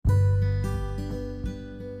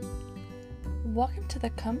Welcome to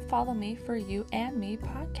the Come Follow Me for You and Me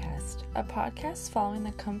podcast, a podcast following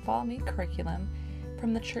the Come Follow Me curriculum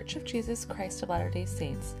from the Church of Jesus Christ of Latter-day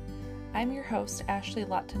Saints. I'm your host, Ashley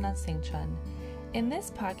Lattanasingchun. In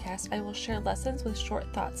this podcast, I will share lessons with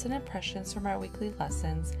short thoughts and impressions from our weekly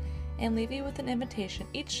lessons and leave you with an invitation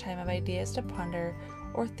each time of ideas to ponder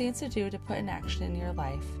or things to do to put in action in your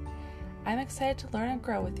life. I'm excited to learn and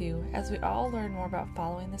grow with you as we all learn more about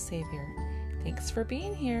following the Savior. Thanks for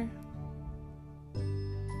being here.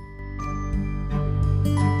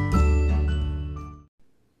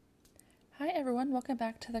 Hi everyone, welcome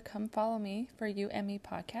back to the Come Follow Me for You and Me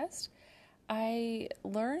podcast. I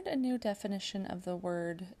learned a new definition of the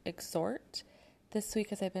word exhort this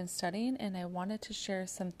week as I've been studying, and I wanted to share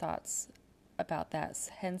some thoughts about that,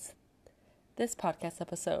 hence this podcast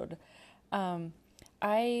episode.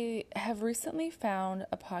 I have recently found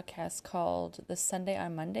a podcast called the Sunday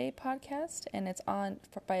on Monday podcast, and it's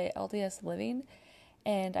by LDS Living,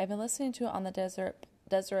 and I've been listening to it on the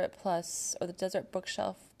Deseret Plus or the Deseret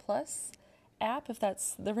Bookshelf Plus app, if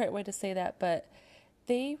that's the right way to say that, but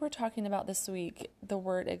they were talking about this week the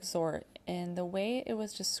word exhort, and the way it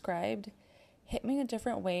was described hit me in a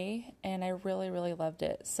different way, and I really, really loved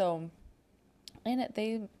it. So in it,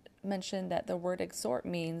 they mentioned that the word exhort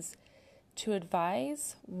means to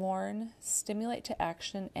advise, warn, stimulate to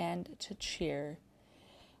action, and to cheer.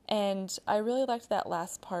 And I really liked that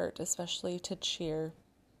last part, especially to cheer.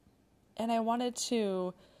 And I wanted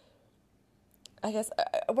to,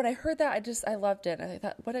 when I heard that, I loved it. I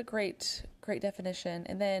thought, what a great definition.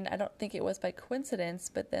 And then I don't think it was by coincidence,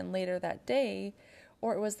 but then later that day,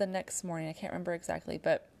 or it was the next morning, I can't remember exactly,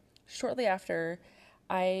 but shortly after,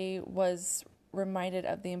 I was reminded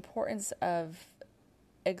of the importance of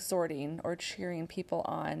exhorting or cheering people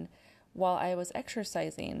on while I was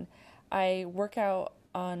exercising. I work out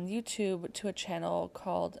on YouTube to a channel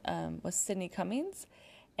called with Sydney Cummings,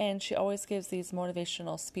 and she always gives these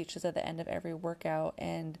motivational speeches at the end of every workout.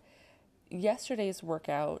 And yesterday's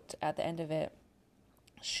workout, at the end of it,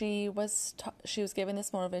 she was giving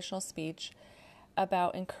this motivational speech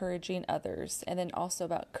about encouraging others and then also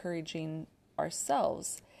about encouraging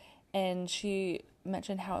ourselves. And she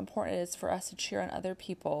mentioned how important it is for us to cheer on other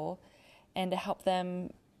people and to help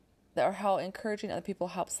them, or how encouraging other people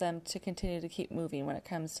helps them to continue to keep moving when it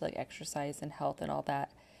comes to like exercise and health and all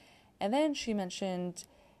that. And then she mentioned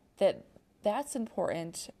that that's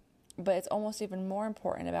important, but it's almost even more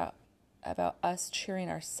important about us cheering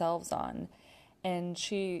ourselves on. And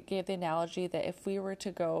she gave the analogy that if we were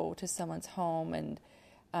to go to someone's home and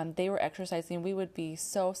they were exercising, we would be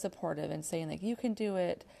so supportive and saying like, you can do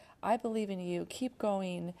it, I believe in you, keep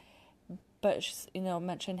going. But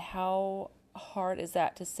mentioned how hard is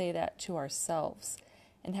that to say that to ourselves,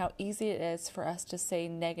 and how easy it is for us to say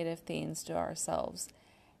negative things to ourselves.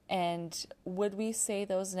 And would we say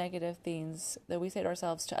those negative things that we say to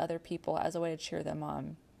ourselves to other people as a way to cheer them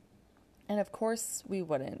on? And of course we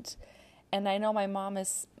wouldn't. And I know my mom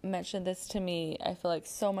has mentioned this to me, I feel like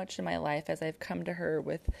so much in my life as I've come to her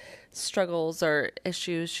with struggles or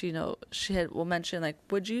issues. She will mention like,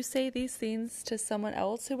 would you say these things to someone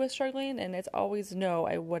else who was struggling? And it's always no,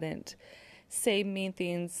 I wouldn't say mean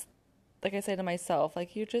things. Like I say to myself,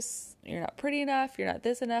 like, you're not pretty enough, you're not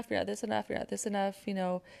this enough, you're not this enough, you're not this enough, we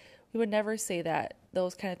would never say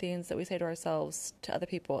those kind of things that we say to ourselves to other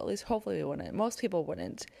people. At least hopefully we wouldn't. Most people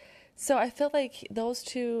wouldn't. So I feel like those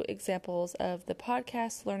two examples of the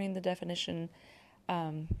podcast, learning the definition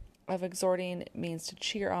of exhorting means to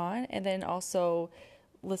cheer on, and then also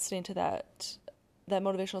listening to that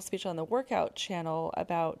motivational speech on the workout channel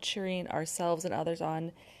about cheering ourselves and others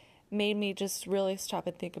on, made me just really stop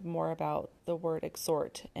and think more about the word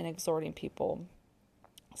exhort and exhorting people.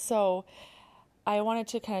 So I wanted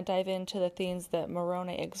to kind of dive into the things that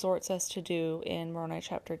Moroni exhorts us to do in Moroni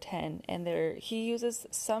chapter 10. And he uses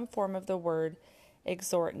some form of the word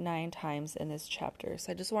exhort 9 times in this chapter.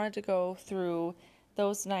 So I just wanted to go through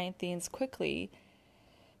those 9 things quickly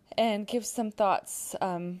and give some thoughts,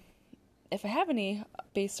 if I have any,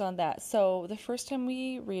 based on that. So the first time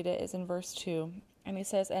we read it is in verse 2. And he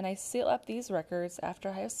says, "And I seal up these records after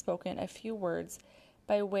I have spoken a few words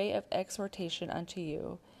by way of exhortation unto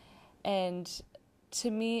you." And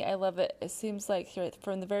to me, I love it. It seems like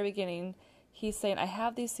from the very beginning, he's saying, I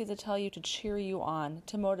have these things to tell you to cheer you on,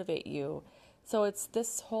 to motivate you. So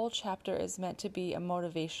this whole chapter is meant to be a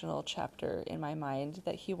motivational chapter in my mind,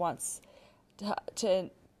 that he wants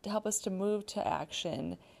to help us to move to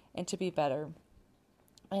action and to be better.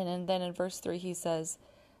 And then in verse 3, he says,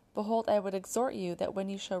 "Behold, I would exhort you that when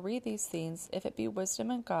you shall read these things, if it be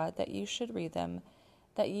wisdom in God that you should read them,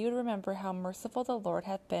 that you would remember how merciful the Lord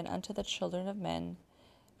hath been unto the children of men.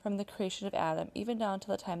 from the creation of Adam, even down to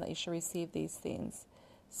the time that you shall receive these things.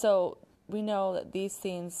 So we know that these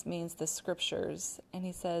things means the scriptures. And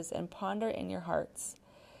he says, and ponder in your hearts.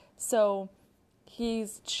 So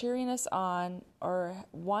he's cheering us on, or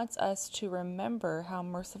wants us to remember how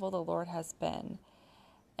merciful the Lord has been.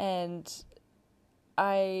 And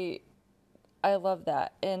I love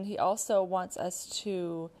that. And he also wants us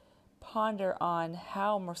to ponder on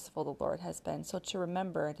how merciful the Lord has been. So to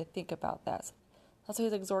remember and to think about that. That's what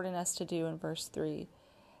he's exhorting us to do in verse 3.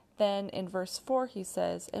 Then in verse 4 he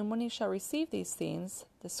says, and when you shall receive these things,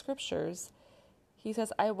 the scriptures, he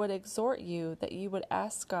says, I would exhort you that you would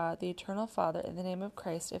ask God, the eternal Father, in the name of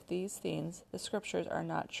Christ, if these things, the scriptures, are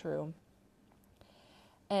not true.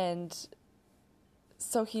 And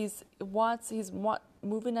so he's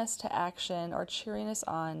moving us to action, or cheering us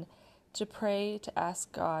on to pray, to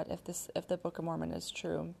ask God if the Book of Mormon is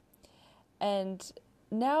true. And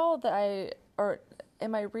now that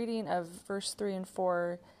in my reading of verse 3 and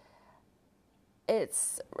 4,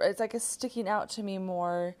 it's like it's sticking out to me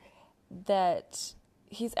more that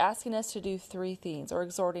he's asking us to do three things, or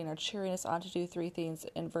exhorting or cheering us on to do three things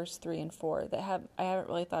in verse 3 and 4 that I haven't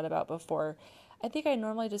really thought about before. I think I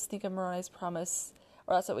normally just think of Moroni's promise,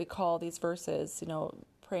 or that's what we call these verses,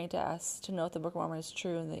 praying to ask to know if the Book of Mormon is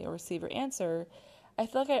true and that you'll receive your answer. I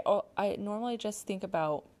feel like I normally just think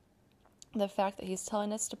about the fact that he's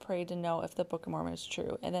telling us to pray to know if the Book of Mormon is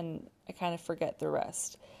true, and then I kind of forget the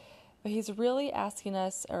rest. But he's really asking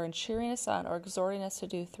us, or cheering us on, or exhorting us to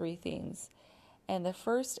do three things. And the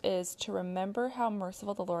first is to remember how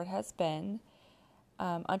merciful the Lord has been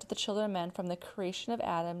unto the children of men from the creation of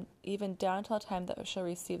Adam, even down until the time that we shall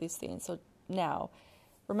receive these things. So now,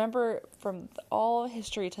 remember from all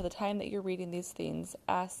history to the time that you're reading these things,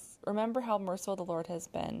 remember how merciful the Lord has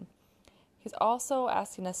been. He's also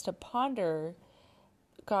asking us to ponder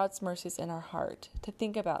God's mercies in our heart, to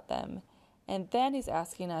think about them. And then he's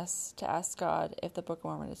asking us to ask God if the Book of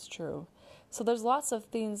Mormon is true. So there's lots of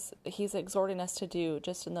things he's exhorting us to do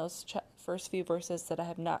just in those first few verses that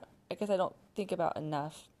I don't think about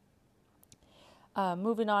enough.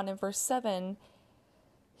 Moving on in verse 7,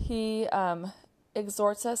 he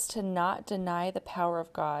exhorts us to not deny the power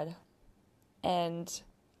of God. And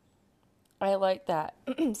I like that.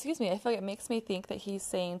 Excuse me. I feel like it makes me think that he's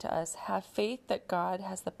saying to us, have faith that God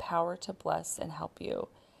has the power to bless and help you.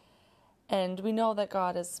 And we know that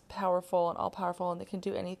God is powerful and all-powerful and that can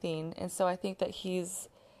do anything. And so I think that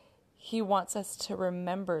he wants us to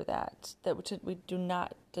remember that we do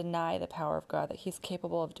not deny the power of God, that he's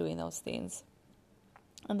capable of doing those things.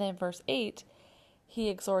 And then verse 8, he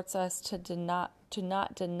exhorts us to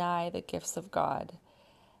not deny the gifts of God.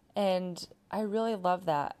 And I really love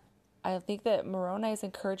that. I think that Moroni is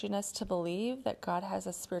encouraging us to believe that God has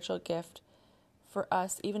a spiritual gift for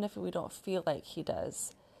us, even if we don't feel like he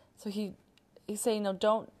does. So he's saying, no,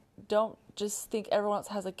 don't just think everyone else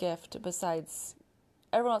has a gift besides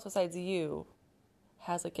you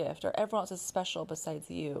has a gift, or everyone else is special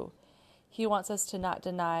besides you. He wants us to not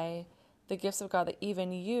deny the gifts of God, that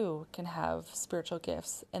even you can have spiritual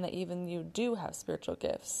gifts, and that even you do have spiritual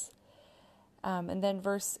gifts. And then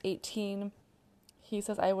verse 18, he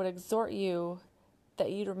says, I would exhort you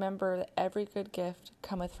that you remember that every good gift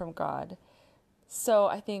cometh from God. So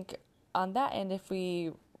I think on that end, if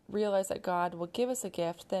we realize that God will give us a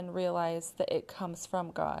gift, then realize that it comes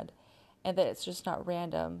from God, and that it's just not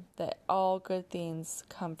random, that all good things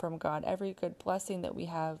come from God. Every good blessing that we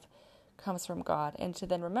have comes from God, and to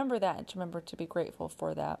then remember that, and to remember to be grateful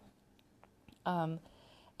for that.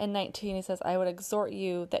 In 19, he says, I would exhort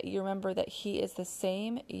you that you remember that he is the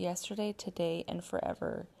same yesterday, today, and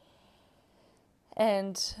forever.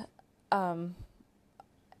 And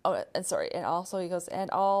also he goes, and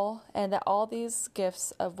that all these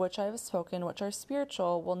gifts of which I have spoken, which are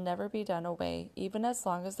spiritual, will never be done away, even as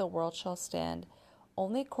long as the world shall stand,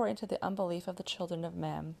 only according to the unbelief of the children of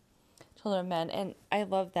men. And I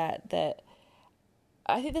love that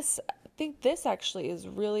I think this actually is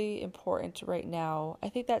really important right now. I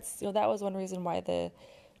think that was one reason why the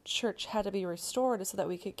church had to be restored, is so that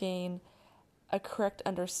we could gain a correct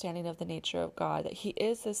understanding of the nature of God, that he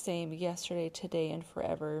is the same yesterday, today, and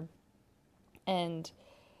forever. And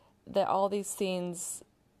that all these things,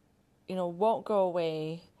 won't go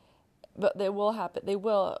away, but they will happen. They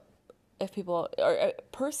will, if people, or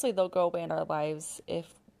personally, they'll go away in our lives if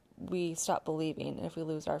we stop believing and if we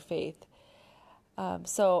lose our faith.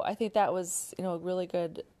 So I think that was, a really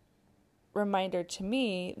good reminder to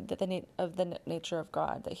me that the nature of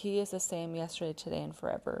God, that he is the same yesterday, today, and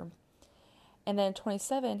forever. And then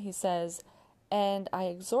 27, he says, and I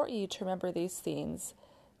exhort you to remember these things.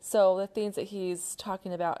 So the things that he's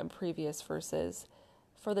talking about in previous verses.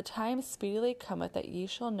 For the time speedily cometh that ye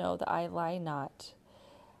shall know that I lie not.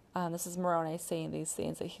 This is Moroni saying these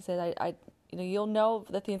things. That he said, you'll know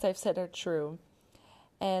the things I've said are true.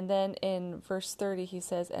 And then in verse 30, he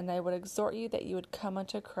says, and I would exhort you that you would come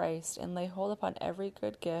unto Christ and lay hold upon every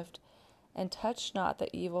good gift and touch not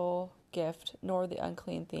the evil gift nor the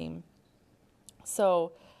unclean thing.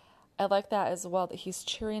 So I like that as well, that he's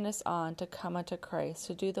cheering us on to come unto Christ,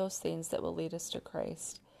 to do those things that will lead us to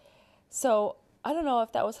Christ. So I don't know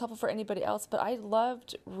if that was helpful for anybody else, but I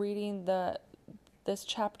loved reading this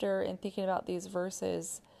chapter and thinking about these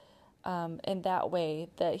verses in that way,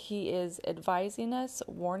 that he is advising us,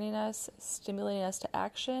 warning us, stimulating us to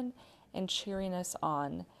action, and cheering us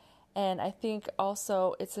on. And I think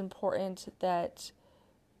also it's important that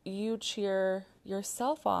you cheer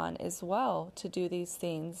yourself on as well to do these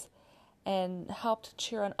things and help to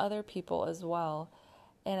cheer on other people as well.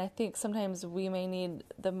 And I think sometimes we may need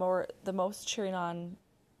the most cheering on.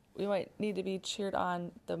 We might need to be cheered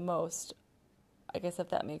on the most, I guess, if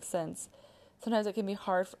that makes sense. Sometimes it can be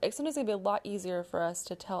hard. Sometimes it can be a lot easier for us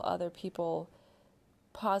to tell other people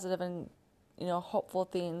positive and, hopeful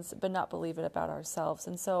things, but not believe it about ourselves.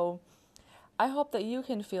 And so I hope that you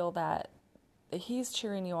can feel that he's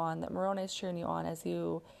cheering you on, that Moroni is cheering you on as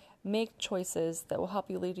you make choices that will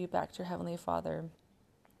help you lead you back to your Heavenly Father.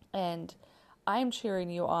 And I'm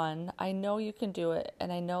cheering you on. I know you can do it,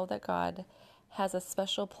 and I know that God has a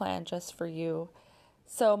special plan just for you.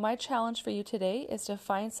 So my challenge for you today is to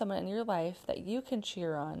find someone in your life that you can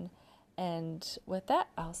cheer on. And with that,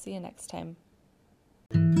 I'll see you next time.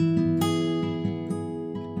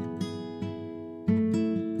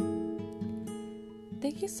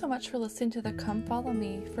 Thank you so much for listening to the Come Follow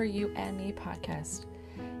Me for You and Me podcast.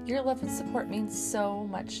 Your love and support means so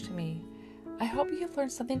much to me. I hope you've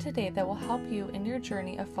learned something today that will help you in your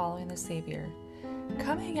journey of following the Savior.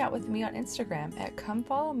 Come hang out with me on Instagram at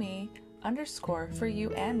comefollowme_for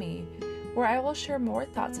you and me, where I will share more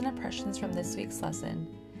thoughts and impressions from this week's lesson.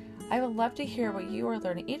 I would love to hear what you are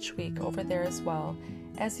learning each week over there as well,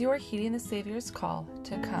 as you are heeding the Savior's call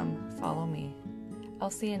to come follow me.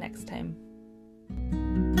 I'll see you next time.